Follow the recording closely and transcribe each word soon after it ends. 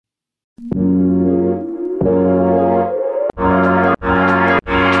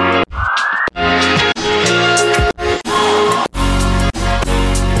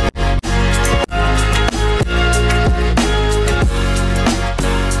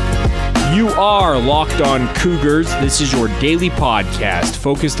You are Locked On Cougars. This is your daily podcast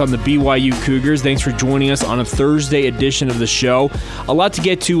focused on the BYU Cougars. Thanks for joining us on a Thursday edition of the show. A lot to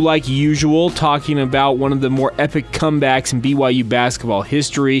get to like usual, talking about one of the more epic comebacks in BYU basketball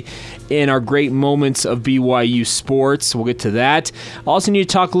history and our great moments of BYU sports. We'll get to that. Also need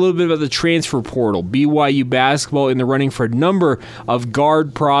to talk a little bit about the transfer portal. BYU basketball in the running for a number of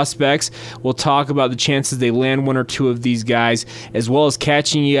guard prospects. We'll talk about the chances they land one or two of these guys, as well as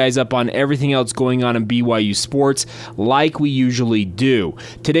catching you guys up on everything else going on in BYU sports like we usually do.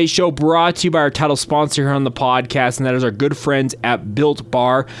 Today's show brought to you by our title sponsor here on the podcast, and that is our good friends at Built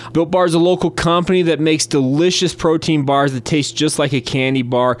Bar. Built Bar is a local company that makes delicious protein bars that taste just like a candy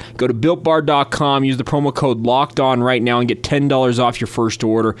bar. Go to BuiltBar.com, use the promo code LOCKEDON right now and get $10 off your first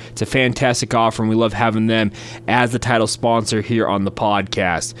order. It's a fantastic offer, and we love having them as the title sponsor here on the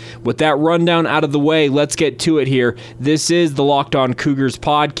podcast. With that rundown out of the way, let's get to it here. This is the Locked On Cougars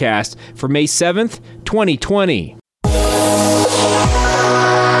podcast for May 7th, 2020.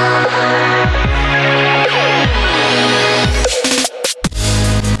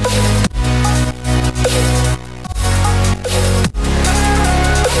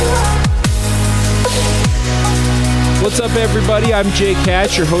 What's up, everybody? I'm Jake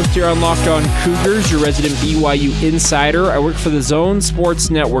Hatch, your host here on Locked On Cougars, your resident BYU insider. I work for the Zone Sports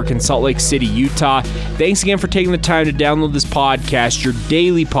Network in Salt Lake City, Utah. Thanks again for taking the time to download this podcast, your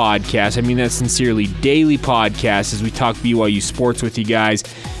daily podcast. I mean that sincerely, daily podcast as we talk BYU sports with you guys.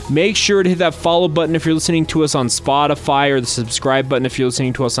 Make sure to hit that follow button if you're listening to us on Spotify, or the subscribe button if you're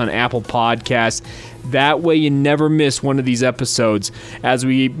listening to us on Apple Podcasts. That way you never miss one of these episodes as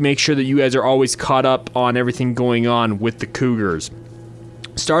we make sure that you guys are always caught up on everything going on with the Cougars.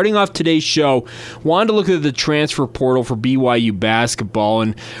 Starting off today's show, wanted to look at the transfer portal for BYU basketball,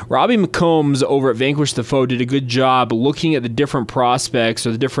 and Robbie McCombs over at Vanquish the Foe did a good job looking at the different prospects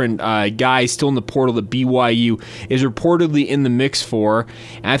or the different guys still in the portal that BYU is reportedly in the mix for,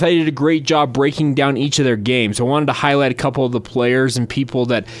 and I thought he did a great job breaking down each of their games. So I wanted to highlight a couple of the players and people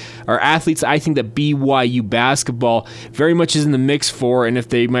that are athletes I think that BYU basketball very much is in the mix for, and if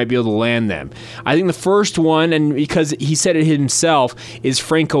they might be able to land them. I think the first one, and because he said it himself, is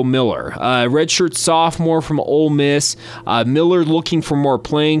Franco Miller, redshirt sophomore from Ole Miss. Miller looking for more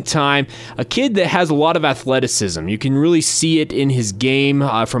playing time. A kid that has a lot of athleticism. You can really see it in his game,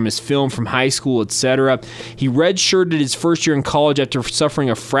 from his film, from high school, etc. He redshirted his first year in college after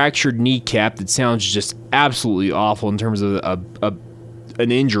suffering a fractured kneecap. That sounds just absolutely awful in terms of an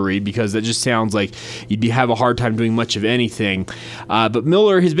injury, because that just sounds like you'd have a hard time doing much of anything. But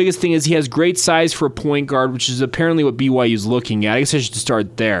Miller, his biggest thing is he has great size for a point guard, which is apparently what BYU is looking at. I guess I should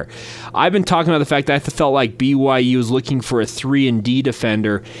start there. I've been talking about the fact that I felt like BYU was looking for a 3-and-D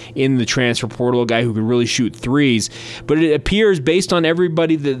defender in the transfer portal, a guy who could really shoot threes. But it appears, based on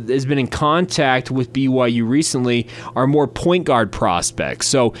everybody that has been in contact with BYU recently, are more point guard prospects.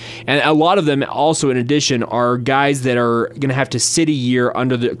 So, and a lot of them also, in addition, are guys that are going to have to sit a year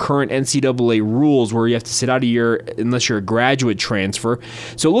under the current NCAA rules, where you have to sit out a year unless you're a graduate transfer.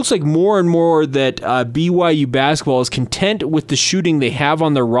 So it looks like more and more that BYU basketball is content with the shooting they have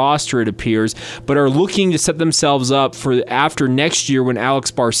on their roster, it appears, but are looking to set themselves up for after next year, when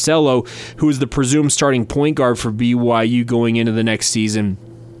Alex Barcelo, who is the presumed starting point guard for BYU going into the next season,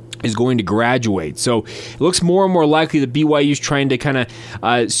 is going to graduate. So it looks more and more likely that BYU is trying to kind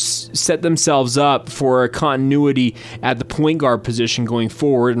of set themselves up for a continuity at the point guard position going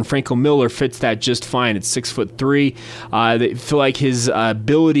forward, and Franco Miller fits that just fine. It's 6'3". They feel like his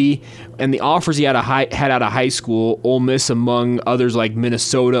ability and the offers he had out of high school, Ole Miss among others like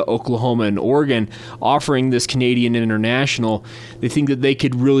Minnesota, Oklahoma, and Oregon, offering this Canadian international, they think that they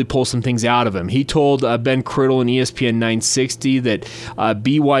could really pull some things out of him. He told Ben Criddle and ESPN 960 that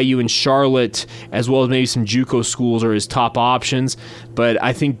BYU and Charlotte, as well as maybe some JUCO schools, are his top options. But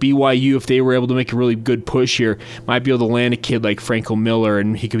I think BYU, if they were able to make a really good push here, might be able to land a kid like Franco Miller,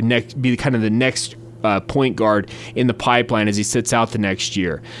 and he could be kind of the next point guard in the pipeline as he sits out the next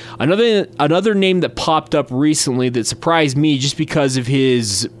year. Another name that popped up recently that surprised me just because of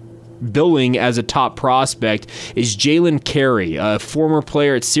his billing as a top prospect is Jalen Carey, a former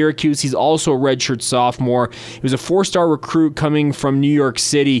player at Syracuse. He's also a redshirt sophomore. He was a 4-star recruit coming from New York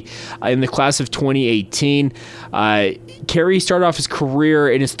City in the class of 2018. Carey started off his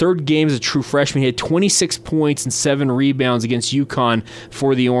career in his third game as a true freshman. He had 26 points and 7 rebounds against UConn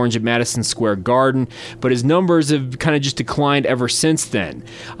for the Orange at Madison Square Garden, but his numbers have kind of just declined ever since then.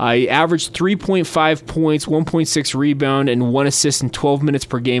 He averaged 3.5 points, 1.6 rebound, and 1 assist in 12 minutes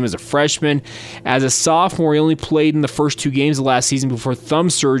per game as a freshman. As a sophomore, he only played in the first 2 games of last season before thumb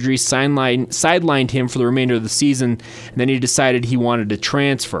surgery sidelined him for the remainder of the season, and then he decided he wanted to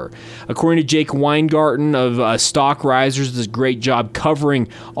transfer. According to Jake Weingarten of Stock Risers, does a great job covering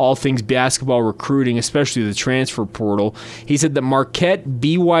all things basketball recruiting, especially the transfer portal. He said that Marquette,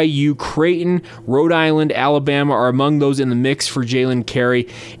 BYU, Creighton, Rhode Island, Alabama are among those in the mix for Jalen Carey.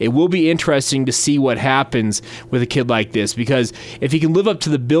 It will be interesting to see what happens with a kid like this, because if he can live up to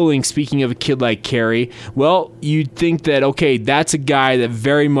the billing, speaking of a kid like Carey, well, you'd think that, okay, that's a guy that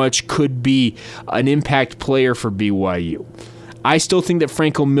very much could be an impact player for BYU. I still think that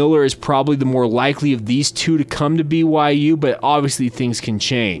Franco Miller is probably the more likely of these two to come to BYU, but obviously things can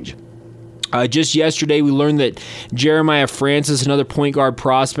change. Just yesterday, we learned that Jeremiah Francis, another point guard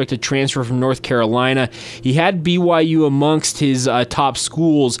prospect, a transfer from North Carolina, he had BYU amongst his top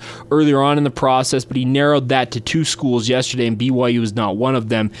schools earlier on in the process, but he narrowed that to 2 schools yesterday, and BYU is not one of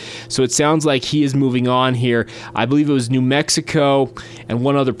them. So it sounds like he is moving on here. I believe it was New Mexico and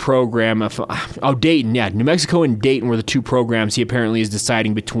one other program. Dayton. Yeah, New Mexico and Dayton were the 2 programs he apparently is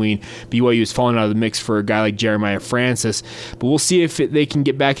deciding between. BYU is falling out of the mix for a guy like Jeremiah Francis, but we'll see if they can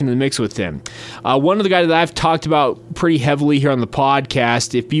get back into the mix with him. One of the guys that I've talked about pretty heavily here on the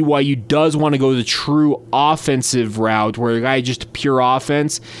podcast, if BYU does want to go the true offensive route, where a guy just pure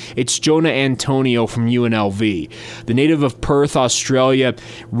offense, it's Jonah Antonio from UNLV. The native of Perth, Australia,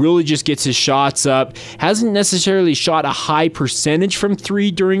 really just gets his shots up. Hasn't necessarily shot a high percentage from 3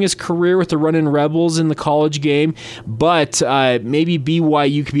 during his career with the Runnin' Rebels in the college game, but maybe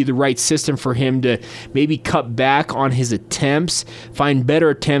BYU could be the right system for him to maybe cut back on his attempts, find better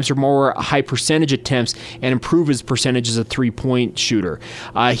attempts or more high percentage attempts, and improve his percentage as a 3-point shooter.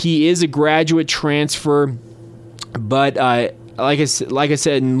 He is a graduate transfer, but like I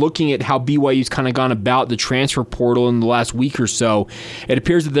said, in looking at how BYU's kind of gone about the transfer portal in the last week or so, it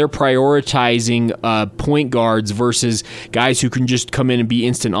appears that they're prioritizing point guards versus guys who can just come in and be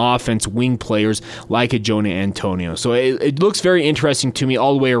instant offense wing players like a Jonah Antonio. So it looks very interesting to me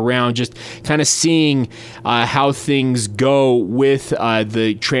all the way around, just kind of seeing how things go with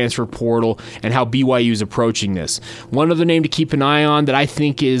the transfer portal and how BYU is approaching this. One other name to keep an eye on that I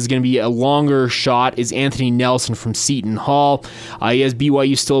think is going to be a longer shot is Anthony Nelson from Seton Hall. He has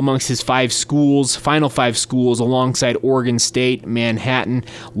BYU still amongst his final 5 schools, alongside Oregon State, Manhattan,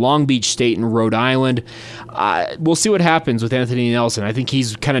 Long Beach State, and Rhode Island. We'll see what happens with Anthony Nelson. I think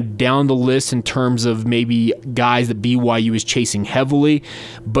he's kind of down the list in terms of maybe guys that BYU is chasing heavily,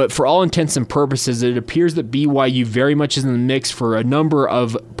 but for all intents and purposes, it appears that BYU very much is in the mix for a number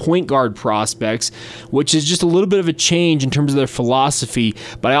of point guard prospects, which is just a little bit of a change in terms of their philosophy,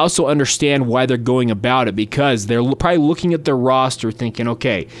 but I also understand why they're going about it, because they're probably looking at their roster thinking,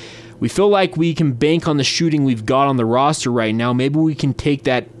 okay, we feel like we can bank on the shooting we've got on the roster right now. Maybe we can take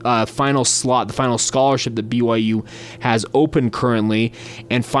that final slot, the final scholarship that BYU has open currently,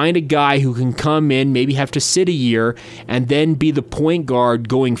 and find a guy who can come in, maybe have to sit a year, and then be the point guard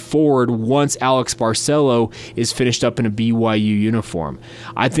going forward once Alex Barcelo is finished up in a BYU uniform.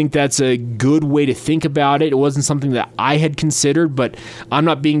 I think that's a good way to think about it. It wasn't something that I had considered, but I'm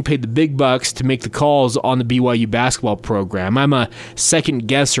not being paid the big bucks to make the calls on the BYU basketball program. I'm a second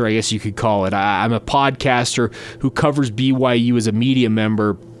guesser, I guess you could call it. I'm a podcaster who covers BYU as a media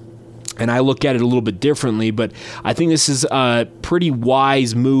member, and I look at it a little bit differently, but I think this is a pretty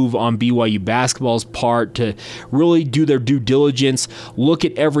wise move on BYU basketball's part to really do their due diligence, look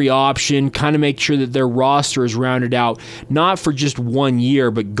at every option, kind of make sure that their roster is rounded out, not for just 1 year,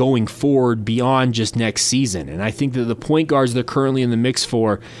 but going forward beyond just next season. And I think that the point guards they're currently in the mix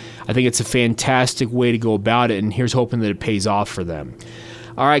for, I think it's a fantastic way to go about it, and here's hoping that it pays off for them.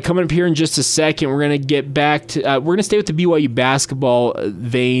 All right, coming up here in just a second, we're going to get back to, we're going to stay with the BYU basketball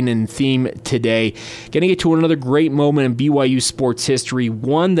vein and theme today. Going to get to another great moment in BYU sports history,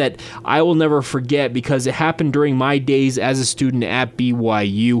 one that I will never forget because it happened during my days as a student at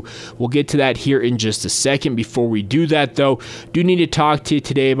BYU. We'll get to that here in just a second. Before we do that, though, do need to talk to you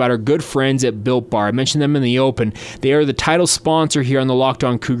today about our good friends at Built Bar. I mentioned them in the open. They are the title sponsor here on the Locked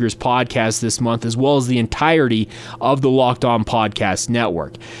On Cougars podcast this month, as well as the entirety of the Locked On Podcast Network.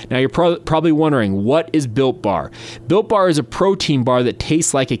 Now, you're probably wondering, what is Built Bar? Built Bar is a protein bar that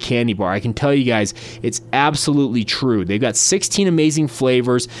tastes like a candy bar. I can tell you guys, it's absolutely true. They've got 16 amazing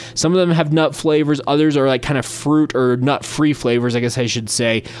flavors. Some of them have nut flavors. Others are like kind of fruit or nut-free flavors, I guess I should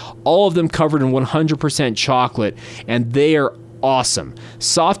say. All of them covered in 100% chocolate, and they are awesome.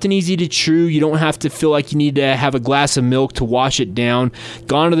 Soft and easy to chew. You don't have to feel like you need to have a glass of milk to wash it down.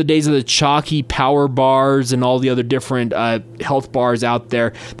 Gone are the days of the chalky power bars and all the other different health bars out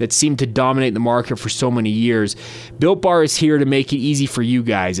there that seem to dominate the market for so many years. Built Bar is here to make it easy for you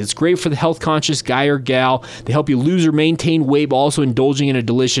guys. It's great for the health-conscious guy or gal. They help you lose or maintain weight, but also indulging in a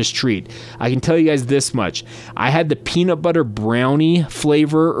delicious treat. I can tell you guys this much. I had the peanut butter brownie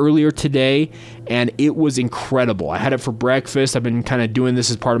flavor earlier today, and it was incredible. I had it for breakfast. I've been kind of doing this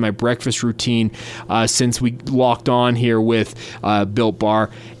as part of my breakfast routine since we locked on here with Built Bar.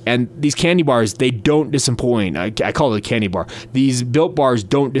 And these candy bars, they don't disappoint. I call it a candy bar. These Built Bars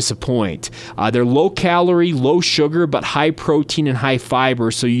don't disappoint. They're low calorie, low sugar, but high protein and high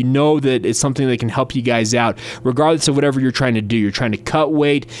fiber, so you know that it's something that can help you guys out, regardless of whatever you're trying to do. You're trying to cut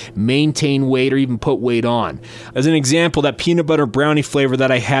weight, maintain weight, or even put weight on. As an example, that peanut butter brownie flavor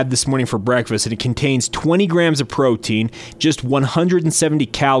that I had this morning for breakfast, and it contains 20 grams of protein, just 170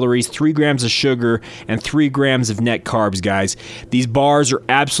 calories, 3 grams of sugar, and 3 grams of net carbs, guys. These bars are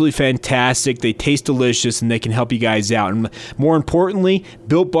absolutely fantastic. They taste delicious, and they can help you guys out. And more importantly,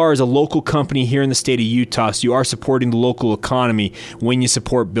 Built Bar is a local company here in the state of Utah, so you are supporting the local economy when you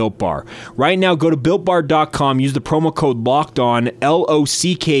support Built Bar. Right now, go to BuiltBar.com, use the promo code LOCKEDON,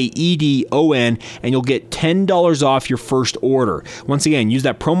 LOCKEDON, and you'll get $10 off your first order. Once again, use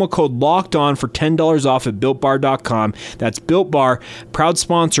that promo code LOCKEDON for $10 off at BuiltBar.com. That's Built Bar, proud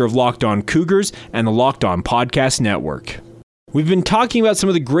sponsor of Locked On Cougars and the Locked On Podcast Network. We've been talking about some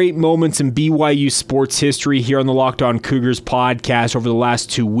of the great moments in BYU sports history here on the Locked On Cougars podcast over the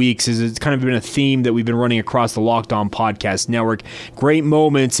last 2 weeks. It's kind of been a theme that we've been running across the Locked On Podcast Network. Great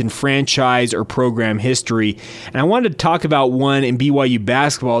moments in franchise or program history. And I wanted to talk about one in BYU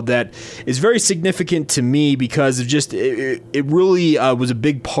basketball that is very significant to me because of just it really was a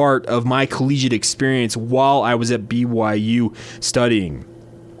big part of my collegiate experience while I was at BYU studying.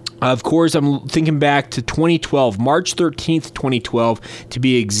 Of course, I'm thinking back to 2012, March 13th, 2012, to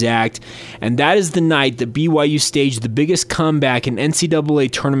be exact, and that is the night that BYU staged the biggest comeback in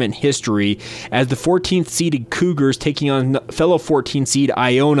NCAA tournament history as the 14th seeded Cougars, taking on fellow 14th seed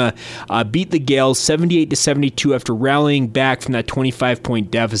Iona, beat the Gales 78-72 after rallying back from that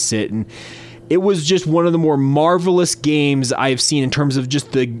 25-point deficit. And it was just one of the more marvelous games I have seen in terms of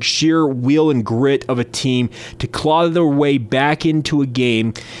just the sheer will and grit of a team to claw their way back into a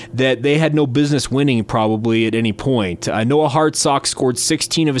game that they had no business winning probably at any point. Noah Hartsock scored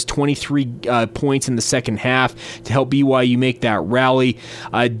 16 of his 23 points in the second half to help BYU make that rally.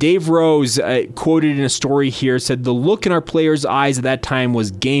 Dave Rose, quoted in a story here, said, "The look in our players' eyes at that time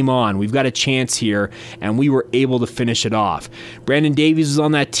was game on. We've got a chance here," and we were able to finish it off. Brandon Davies was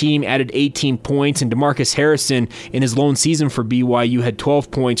on that team, added 18 points, and DeMarcus Harrison in his lone season for BYU had 12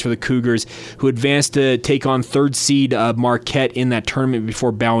 points for the Cougars, who advanced to take on third seed Marquette in that tournament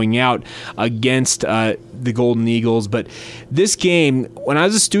before bowing out against the Golden Eagles. But this game, when I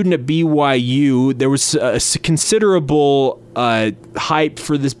was a student at BYU, there was a considerable hype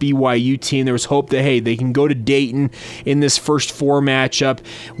for this BYU team. There was hope that, hey, they can go to Dayton in this first four matchup,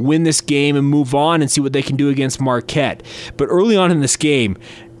 win this game, and move on and see what they can do against Marquette. But early on in this game,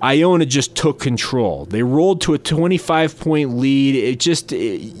 Iona just took control. They rolled to a 25-point lead.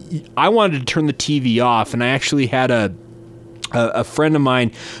 I wanted to turn the TV off, and I actually had a friend of mine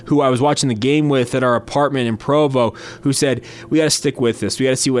who I was watching the game with at our apartment in Provo who said, "We got to stick with this. We got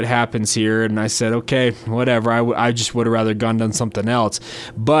to see what happens here." And I said, okay, whatever. I just would have rather done something else.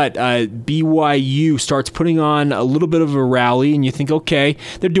 But BYU starts putting on a little bit of a rally, and you think, okay,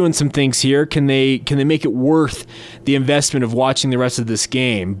 they're doing some things here. Can they make it worth the investment of watching the rest of this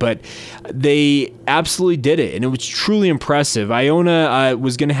game? But they absolutely did it, and it was truly impressive. Iona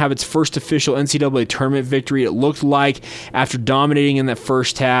was going to have its first official NCAA tournament victory. It looked like after dominating in that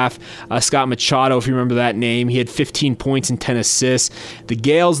first half. Scott Machado, if you remember that name, he had 15 points and 10 assists. The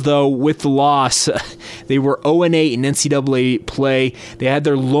Gales, though, with the loss, they were 0-8 in NCAA play. They had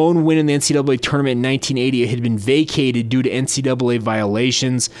their lone win in the NCAA tournament in 1980. It had been vacated due to NCAA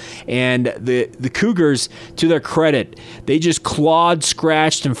violations. And the Cougars, to their credit, they just clawed,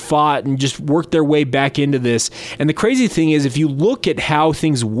 scratched, and fought and just worked their way back into this. And the crazy thing is, if you look at how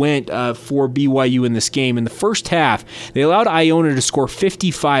things went for BYU in this game, in the first half, they allowed Iona to score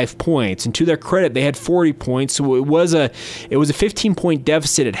 55 points, and to their credit, they had 40 points, so it was a 15-point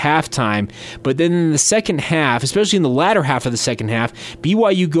deficit at halftime. But then in the second half, especially in the latter half of the second half,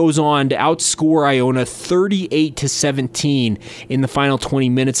 BYU goes on to outscore Iona 38-17 in the final 20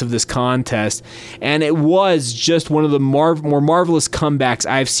 minutes of this contest, and it was just one of the more marvelous comebacks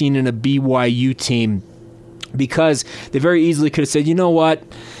I've seen in a BYU team, because they very easily could have said, you know what,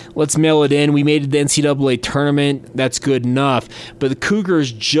 let's mail it in. We made it to the NCAA tournament. That's good enough. But the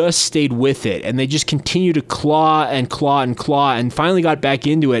Cougars just stayed with it, and they just continued to claw and finally got back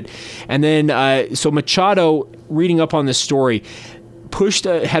into it. And then, so Machado, reading up on this story,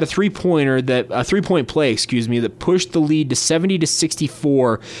 had a three-point play, that pushed the lead to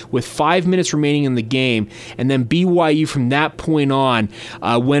 70-64 with 5 minutes remaining in the game, and then BYU from that point on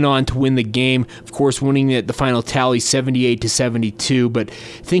went on to win the game, of course winning the final tally 78-72. But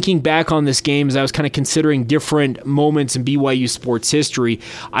thinking back on this game, as I was kind of considering different moments in BYU sports history,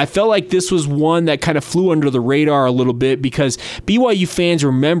 I felt like this was one that kind of flew under the radar a little bit because BYU fans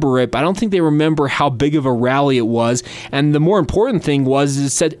remember it, but I don't think they remember how big of a rally it was. And the more important thing was it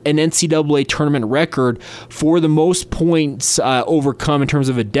set an NCAA tournament record for the most points overcome in terms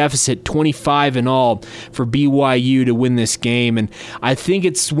of a deficit, 25 in all for BYU to win this game. And I think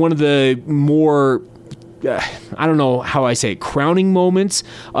it's one of the more I don't know how I say it, crowning moments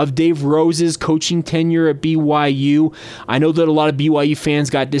of Dave Rose's coaching tenure at BYU. I know that a lot of BYU fans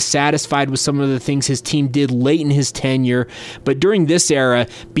got dissatisfied with some of the things his team did late in his tenure, but during this era,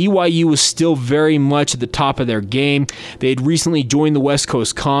 BYU was still very much at the top of their game. They had recently joined the West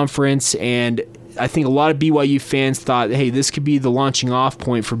Coast Conference, and I think a lot of BYU fans thought, hey, this could be the launching off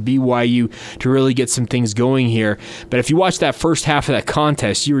point for BYU to really get some things going here. But if you watch that first half of that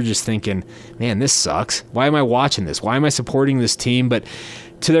contest, you were just thinking, man, this sucks. Why am I watching this? Why am I supporting this team? But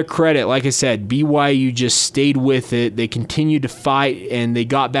to their credit, like I said, BYU just stayed with it. They continued to fight, and they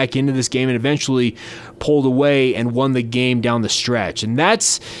got back into this game and eventually pulled away and won the game down the stretch. And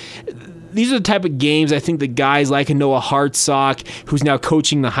these are the type of games I think the guys like a Noah Hartsock, who's now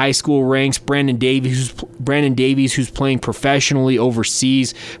coaching the high school ranks, Brandon Davies, who's playing professionally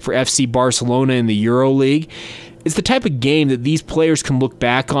overseas for FC Barcelona in the EuroLeague. It's the type of game that these players can look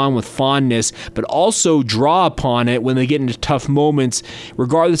back on with fondness, but also draw upon it when they get into tough moments,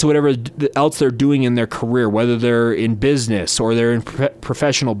 regardless of whatever else they're doing in their career, whether they're in business or they're in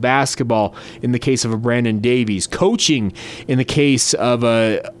professional basketball, in the case of a Brandon Davies, coaching in the case of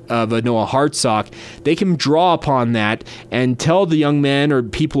a Noah Hartsock. They can draw upon that and tell the young men or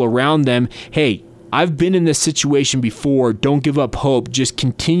people around them, hey, I've been in this situation before. Don't give up hope. Just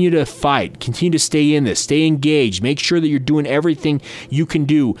continue to fight. Continue to stay in this. Stay engaged. Make sure that you're doing everything you can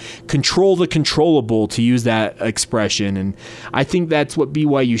do. Control the controllable, to use that expression. And I think that's what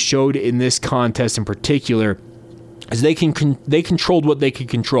BYU showed in this contest in particular. As they controlled what they could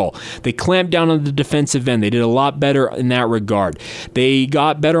control. They clamped down on the defensive end. They did a lot better in that regard. They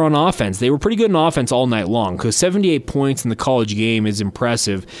got better on offense. They were pretty good on offense all night long, because 78 points in the college game is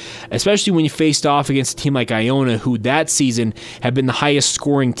impressive, especially when you faced off against a team like Iona, who that season had been the highest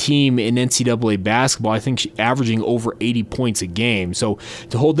scoring team in NCAA basketball, I think averaging over 80 points a game. So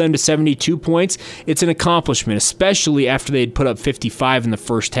to hold them to 72 points, it's an accomplishment, especially after they had put up 55 in the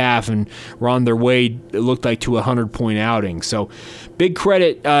first half and were on their way, it looked like, to a 100-point outing. So big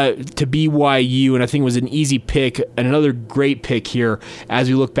credit to BYU, and I think it was an easy pick and another great pick here as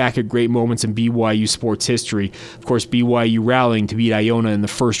we look back at great moments in BYU sports history. Of course, BYU rallying to beat Iona in the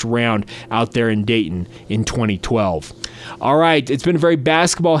first round out there in Dayton in 2012. All right, it's been a very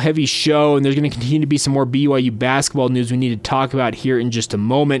basketball-heavy show, and there's going to continue to be some more BYU basketball news we need to talk about here in just a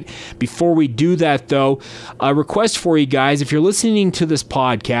moment. Before we do that, though, a request for you guys. If you're listening to this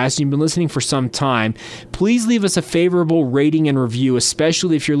podcast, and you've been listening for some time, please leave us a favorable rating and review,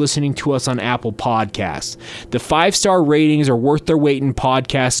 especially if you're listening to us on Apple Podcasts. The 5-star ratings are worth their weight in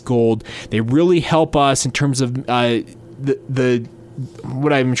podcast gold. They really help us in terms of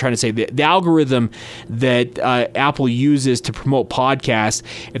what I'm trying to say, the algorithm that Apple uses to promote podcasts.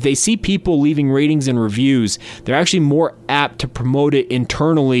 If they see people leaving ratings and reviews, they're actually more apt to promote it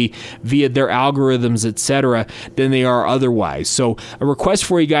internally via their algorithms, etc., than they are otherwise. So a request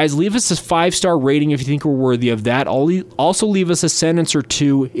for you guys, leave us a 5-star rating if you think we're worthy of that. Also leave us a sentence or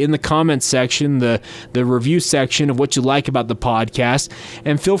two in the comments section, the review section, of what you like about the podcast,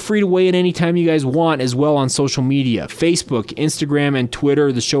 and feel free to weigh in anytime you guys want as well on social media, Facebook, Instagram, and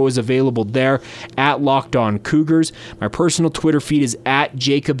Twitter. The show is available there at Locked On Cougars. My personal Twitter feed is at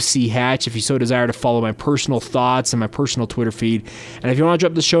Jacob C. Hatch if you so desire to follow my personal thoughts and my personal Twitter feed. And if you want to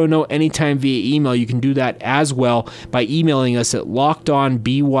drop the show a note anytime via email, you can do that as well by emailing us at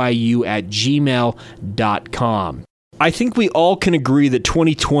lockedonbyu@gmail.com. I think we all can agree that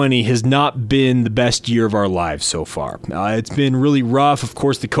 2020 has not been the best year of our lives so far. It's been really rough. Of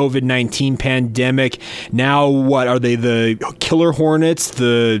course, the COVID-19 pandemic. Now, what are they? The killer hornets,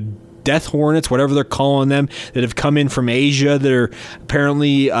 the death hornets, whatever they're calling them, that have come in from Asia that are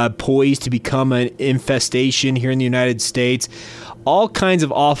apparently poised to become an infestation here in the United States. All kinds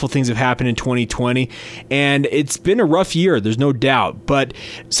of awful things have happened in 2020, and it's been a rough year, there's no doubt. But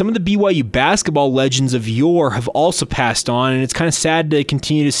some of the BYU basketball legends of yore have also passed on, and it's kind of sad to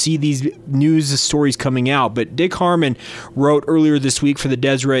continue to see these news stories coming out. But Dick Harmon wrote earlier this week for the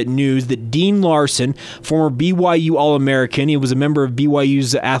Deseret News that Dean Larson, former BYU All-American, he was a member of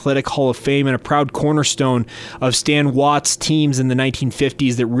BYU's Athletic Hall of Fame and a proud cornerstone of Stan Watts' teams in the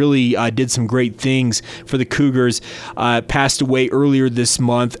 1950s that really did some great things for the Cougars, passed away earlier this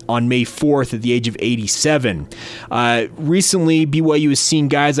month on May 4th at the age of 87. Recently, BYU has seen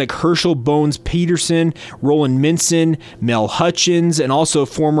guys like Herschel Bones Peterson, Roland Minson, Mel Hutchins, and also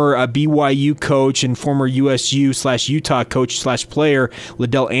former BYU coach and former USU/Utah coach/player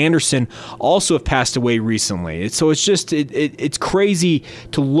Liddell Anderson also have passed away recently. So it's crazy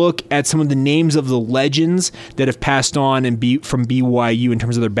to look at some of the names of the legends that have passed on from BYU in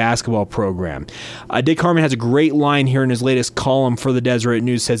terms of their basketball program. Dick Harmon has a great line here in his latest column for the Deseret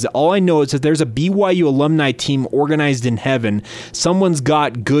News. Says, all I know is that there's a BYU alumni team organized in heaven. Someone's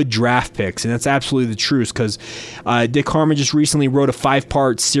got good draft picks, and that's absolutely the truth, because Dick Harmon just recently wrote a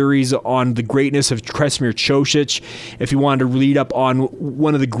 5-part series on the greatness of Kresimir Ćosić. If you wanted to read up on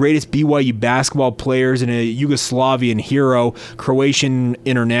one of the greatest BYU basketball players and a Yugoslavian hero, Croatian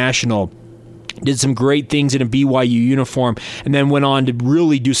international, did some great things in a BYU uniform, and then went on to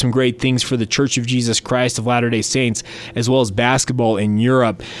really do some great things for the Church of Jesus Christ of Latter-day Saints, as well as basketball in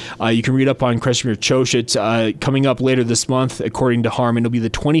Europe. You can read up on Kresimir Ćosić coming up later this month. According to Harmon, it'll be the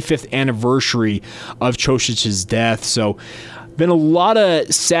 25th anniversary of Ćosić's death. So been a lot of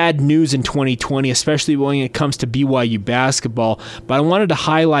sad news in 2020, especially when it comes to BYU basketball, but I wanted to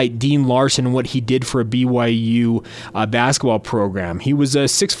highlight Dean Larson and what he did for a BYU basketball program. He was a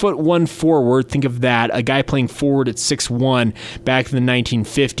 6'1" forward. Think of that, a guy playing forward at 6'1" back in the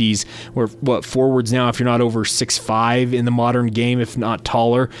 1950s, where forwards now, if you're not over 6'5" in the modern game, if not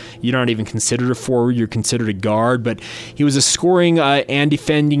taller, you're not even considered a forward, you're considered a guard. But he was a scoring and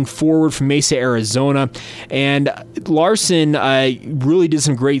defending forward from Mesa, Arizona, and Larson really did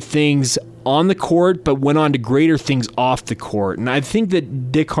some great things on the court, but went on to greater things off the court. And I think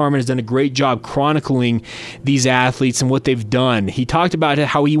that Dick Harmon has done a great job chronicling these athletes and what they've done. He talked about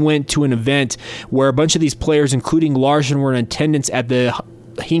how he went to an event where a bunch of these players, including Larson, were in attendance at the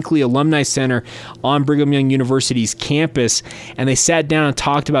Hinckley Alumni Center on Brigham Young University's campus, and they sat down and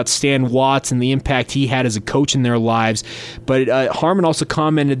talked about Stan Watts and the impact he had as a coach in their lives. But Harmon also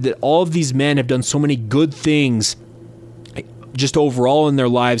commented that all of these men have done so many good things just overall in their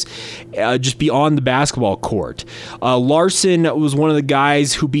lives, just beyond the basketball court. Larson was one of the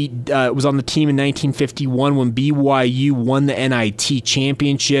guys who was on the team in 1951 when BYU won the NIT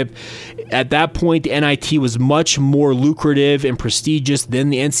championship. At that point, the NIT was much more lucrative and prestigious than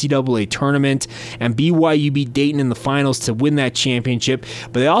the NCAA tournament, and BYU beat Dayton in the finals to win that championship.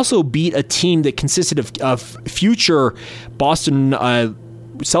 But they also beat a team that consisted of future Boston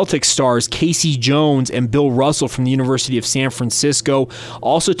Celtics stars Casey Jones and Bill Russell from the University of San Francisco.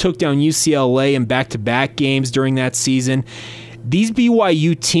 Also took down UCLA in back-to-back games during that season. These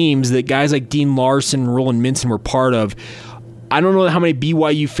BYU teams that guys like Dean Larson and Roland Minson were part of, I don't know how many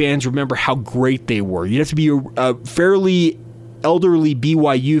BYU fans remember how great they were. You'd have to be a fairly elderly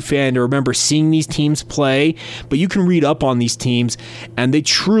BYU fan to remember seeing these teams play, but you can read up on these teams, and they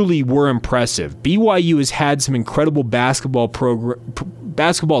truly were impressive. BYU has had some incredible basketball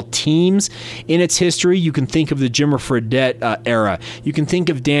teams in its history. You can think of the Jimmer Fredette era. You can think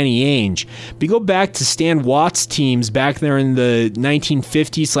of Danny Ainge. But you go back to Stan Watts teams back there in the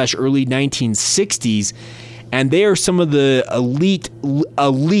 1950s/early 1960s, and they are some of the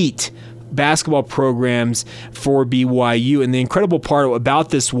elite basketball programs for BYU. And the incredible part about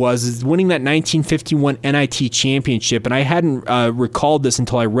this was winning that 1951 NIT championship, and I hadn't recalled this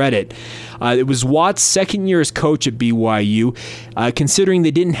until I read it. It was Watts' second year as coach at BYU, considering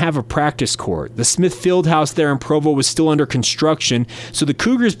they didn't have a practice court. The Smith Fieldhouse there in Provo was still under construction, so the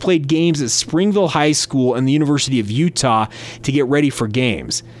Cougars played games at Springville High School and the University of Utah to get ready for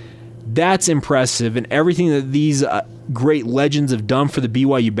games. That's impressive, and everything that these great legends have done for the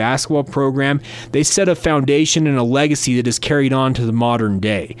BYU basketball program, they set a foundation and a legacy that is carried on to the modern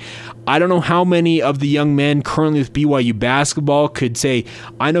day. I don't know how many of the young men currently with BYU basketball could say,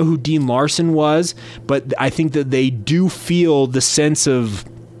 I know who Dean Larson was, but I think that they do feel the sense of,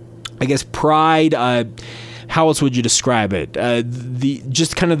 I guess, pride, how else would you describe it?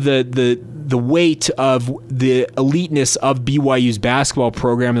 Just kind of the weight of the eliteness of BYU's basketball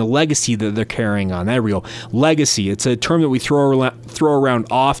program and the legacy that they're carrying on. There we go. Legacy. It's a term that we throw around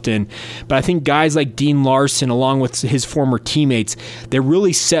often, but I think guys like Dean Larson, along with his former teammates, they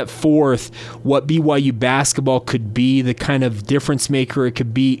really set forth what BYU basketball could be, the kind of difference maker it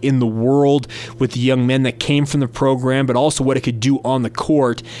could be in the world with the young men that came from the program, but also what it could do on the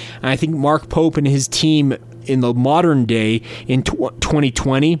court. And I think Mark Pope and his team in the modern day in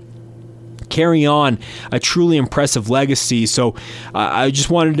 2020 carry on a truly impressive legacy. So I just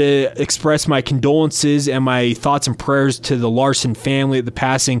wanted to express my condolences and my thoughts and prayers to the Larson family at the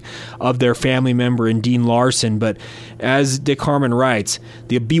passing of their family member in Dean Larson. But as Dick Harmon writes,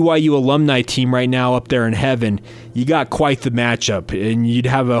 the BYU alumni team right now up there in heaven, you got quite the matchup, and you'd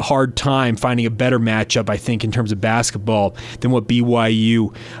have a hard time finding a better matchup, I think, in terms of basketball than what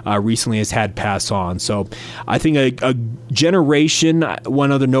BYU recently has had pass on. So I think a generation,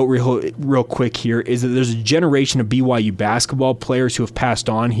 one other note real quick here, is that there's a generation of BYU basketball players who have passed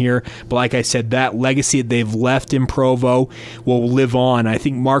on here, but like I said, that legacy that they've left in Provo will live on. I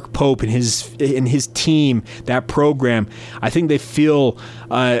think Mark Pope and his team, that program, I think they feel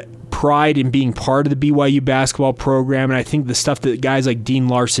pride in being part of the BYU basketball program, and I think the stuff that guys like Dean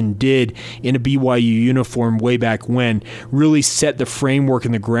Larson did in a BYU uniform way back when really set the framework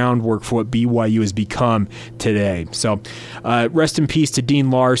and the groundwork for what BYU has become today. So rest in peace to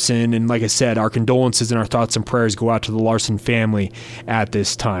Dean Larson, and like I said, our condolences and our thoughts and prayers go out to the Larson family at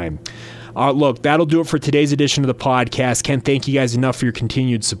this time. Look, that'll do it for today's edition of the podcast. Can't thank you guys enough for your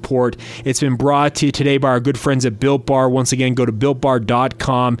continued support. It's been brought to you today by our good friends at Built Bar. Once again, go to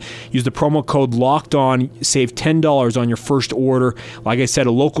BuiltBar.com. Use the promo code LOCKEDON. Save $10 on your first order. Like I said,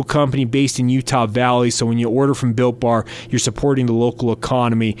 a local company based in Utah Valley, so when you order from Built Bar, you're supporting the local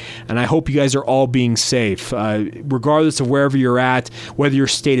economy. And I hope you guys are all being safe. Regardless of wherever you're at, whether your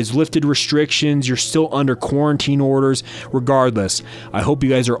state has lifted restrictions, you're still under quarantine orders, regardless, I hope you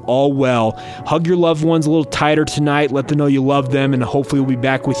guys are all well. Hug your loved ones a little tighter tonight. Let them know you love them, and hopefully we'll be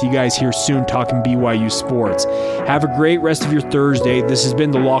back with you guys here soon talking BYU sports. Have a great rest of your Thursday. This has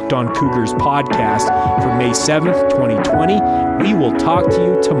been the Locked On Cougars podcast for May 7th, 2020. We will talk to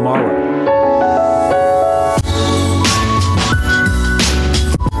you tomorrow.